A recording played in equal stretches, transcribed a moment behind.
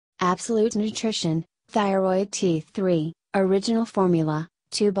Absolute Nutrition, Thyroid T3, Original Formula,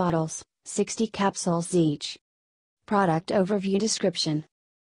 2 bottles, 60 capsules each. Product Overview Description.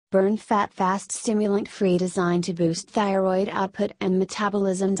 Burn fat fast stimulant free designed to boost thyroid output and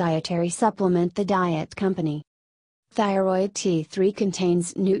metabolism. Dietary Supplement. The Diet Company. Thyroid T3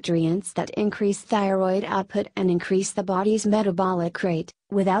 contains nutrients that increase thyroid output and increase the body's metabolic rate,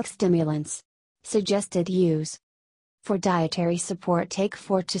 without stimulants. Suggested use. For dietary support, take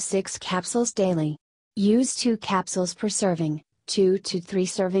 4 to 6 capsules daily. Use 2 capsules per serving, 2 to 3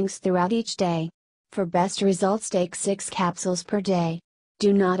 servings throughout each day. For best results, take 6 capsules per day.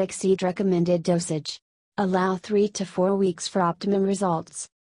 Do not exceed recommended dosage. Allow 3 to 4 weeks for optimum results.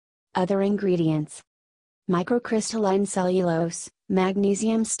 Other ingredients: microcrystalline cellulose,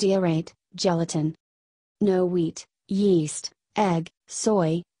 magnesium stearate, gelatin. No wheat, yeast, egg,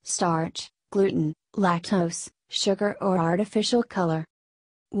 soy, starch, gluten, lactose, sugar or artificial color.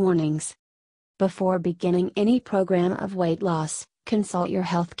 Warnings. Before beginning any program of weight loss, consult your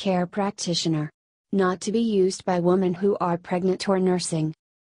healthcare practitioner. Not to be used by women who are pregnant or nursing.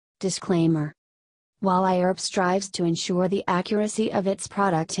 Disclaimer. While iHerb strives to ensure the accuracy of its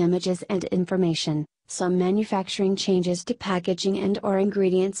product images and information, some manufacturing changes to packaging and/or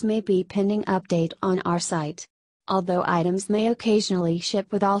ingredients may be pending update on our site. Although items may occasionally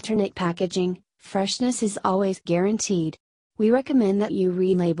ship with alternate packaging, freshness is always guaranteed. We recommend that you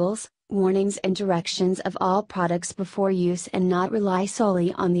read labels, warnings and directions of all products before use and not rely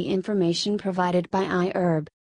solely on the information provided by iHerb.